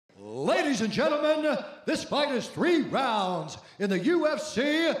Ladies and gentlemen, this fight is 3 rounds in the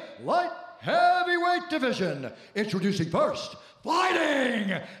UFC light heavyweight division. Introducing first,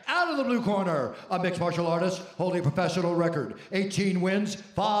 fighting out of the blue corner, a mixed martial artist holding a professional record, 18 wins,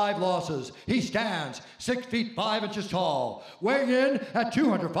 5 losses. He stands 6 feet 5 inches tall, weighing in at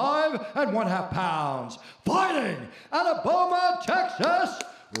 205 1/2 pounds. Fighting out of Beaumont, Texas,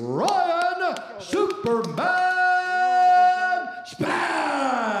 Ryan Superman Spann.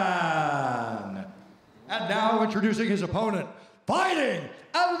 And now introducing his opponent, fighting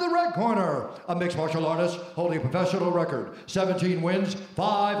out of the red corner, a mixed martial artist holding a professional record, 17 wins,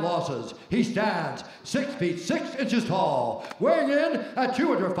 5 losses. He stands 6 feet 6 inches tall, weighing in at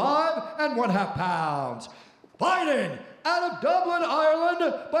 205 1/2 pounds. Fighting out of Dublin,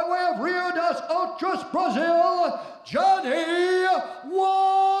 Ireland, by way of Rio das Ostras, Brazil, Johnny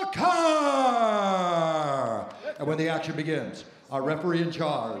Walker. And when the action begins, our referee in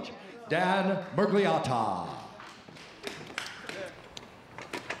charge, Dan Mergliata.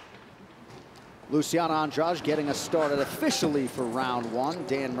 Luciano Andrade getting us started officially for round 1.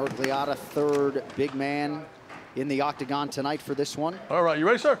 Dan Mergliata, third big man in the octagon tonight for this one. All right, you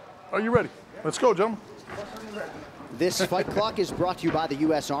ready, sir? Are you ready? Let's go, gentlemen. This fight clock is brought to you by the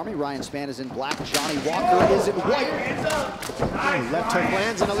U.S. Army. Ryan Spann is in black, Johnny Walker is in white. Left hook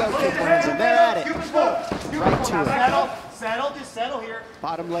lands and a low kick lands, and they're at it. Right to it. Settle, just settle here.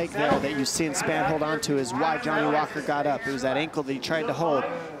 Bottom leg there that you see Spann hold on to is why Johnny Walker got up. It was that ankle that he tried to hold.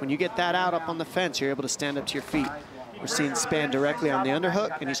 When you get that out up on the fence, you're able to stand up to your feet. We're seeing Spann directly on the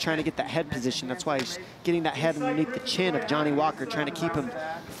underhook, and he's trying to get that head position. That's why he's getting that head underneath the chin of Johnny Walker, trying to keep him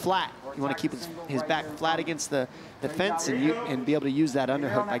flat. You want to keep his back flat against the fence and be able to use that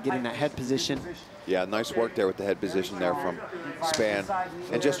underhook by getting that head position. Yeah, nice work there with the head position there from Spann.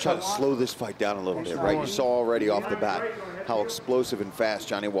 And just try to slow this fight down a little bit, right? You saw already off the bat how explosive and fast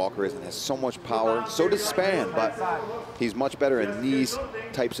Johnny Walker is and has so much power. So does Spann, but he's much better in these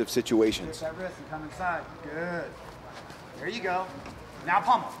types of situations. Come inside. Good. There you go. Now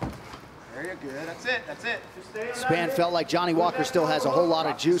pummel. There you go. Good. That's it. That's it. Spann felt like Johnny Walker still has a whole lot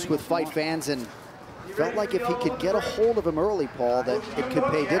of juice with fight fans, and felt like if he could get a hold of him early, Paul, that it could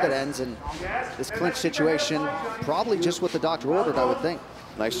pay dividends. And this clinch situation, probably just what the doctor ordered, I would think.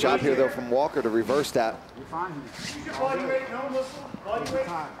 Nice job here, though, from Walker to reverse that. Come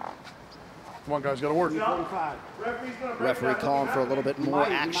on, guys, gotta work. Referee calling for a little bit more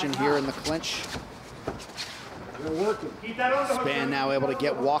action here in the clinch. Spann now able to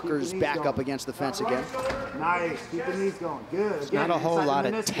get Walker's back up against the fence again. Nice. Keep the knees going. Good. There's not a whole lot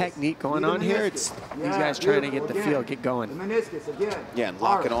of technique going on here. It's these guys trying to get the feel, get going. Yeah, and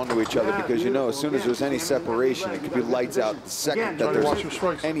locking onto each other, because you know as soon as there's any separation, it could be lights out the second that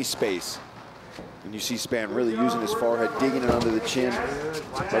there's any space. And you see Spann really using his forehead, digging it under the chin.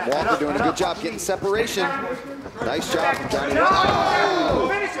 But Walker doing a good job getting separation. Nice job from Johnny Walker.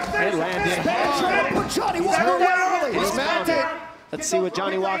 Oh! It landed. Spann trying to put Johnny Walker away early. He's mounted. Let's see what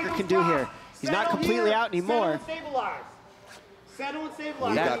Johnny Walker can do here. He's not completely out anymore. Settle and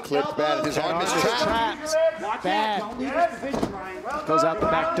stabilize. He got clipped bad. His arm is trapped. Bad. Goes out the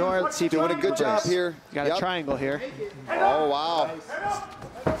back door. Let's see if doing a good job here. Got a triangle here. Oh, wow.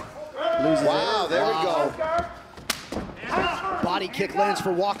 Loses wow, there we go. Body kick lands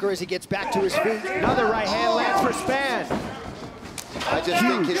for Walker as he gets back to his feet. Another right hand lands for Spann. I just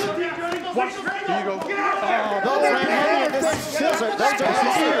think his... Here you go. Oh, those right hand those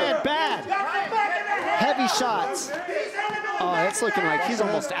are bad. Heavy shots. Oh, it's looking like he's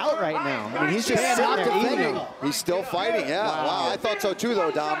almost out right now. I mean, he's just sitting there eating. He's still fighting, yeah. Wow, I thought so too,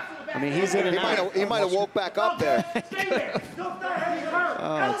 though, Dom. I mean, he's in and out. He might have woke back up there.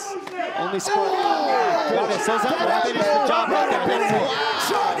 Oh, it's only sport.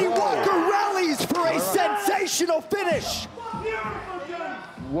 Johnny Walker rallies for a sensational finish.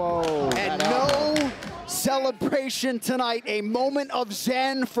 Whoa. And no celebration tonight. A moment of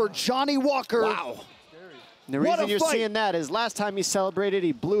zen for Johnny Walker. Wow. And the reason you're seeing that is last time he celebrated,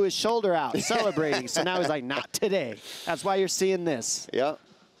 he blew his shoulder out celebrating. So now he's like, not today. That's why you're seeing this. Yeah.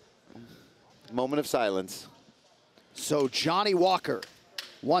 Moment of silence. So Johnny Walker,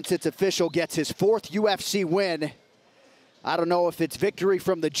 once it's official, gets his 4th UFC win. I don't know if it's victory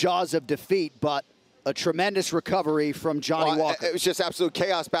from the jaws of defeat, but a tremendous recovery from Johnny Walker. It was just absolute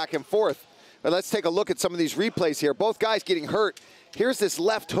chaos back and forth. But let's take a look at some of these replays here. Both guys getting hurt. Here's this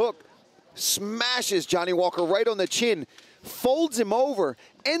left hook. Smashes Johnny Walker right on the chin. Folds him over.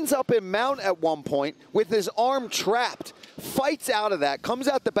 Ends up in mount at one point with his arm trapped. Fights out of that. Comes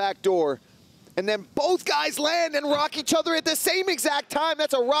out the back door. And then both guys land and rock each other at the same exact time.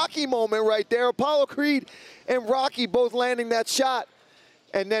 That's a Rocky moment right there. Apollo Creed and Rocky both landing that shot.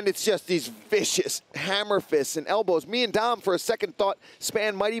 And then it's just these vicious hammer fists and elbows. Me and Dom, for a second, thought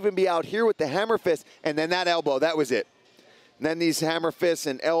Spann might even be out here with the hammer fist. And then that elbow, that was it. And then these hammer fists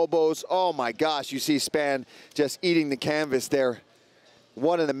and elbows. Oh, my gosh, you see Spann just eating the canvas there.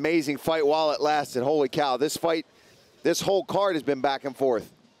 What an amazing fight while it lasted. Holy cow, this fight, this whole card has been back and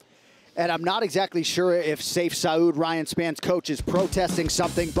forth. And I'm not exactly sure if Saif Saud, Ryan Spann's coach, is protesting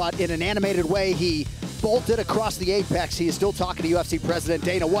something, but in an animated way, he bolted across the apex. He is still talking to UFC President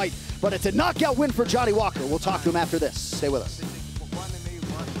Dana White, but it's a knockout win for Johnny Walker. We'll talk to him after this. Stay with us.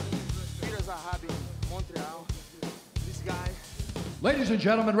 Ladies and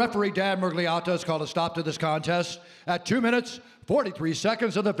gentlemen, referee Dan Murgliata has called a stop to this contest at 2 minutes, 43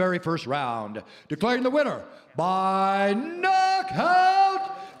 seconds of the very first round, declaring the winner by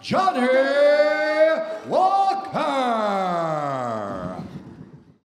knockout, Johnny Walker.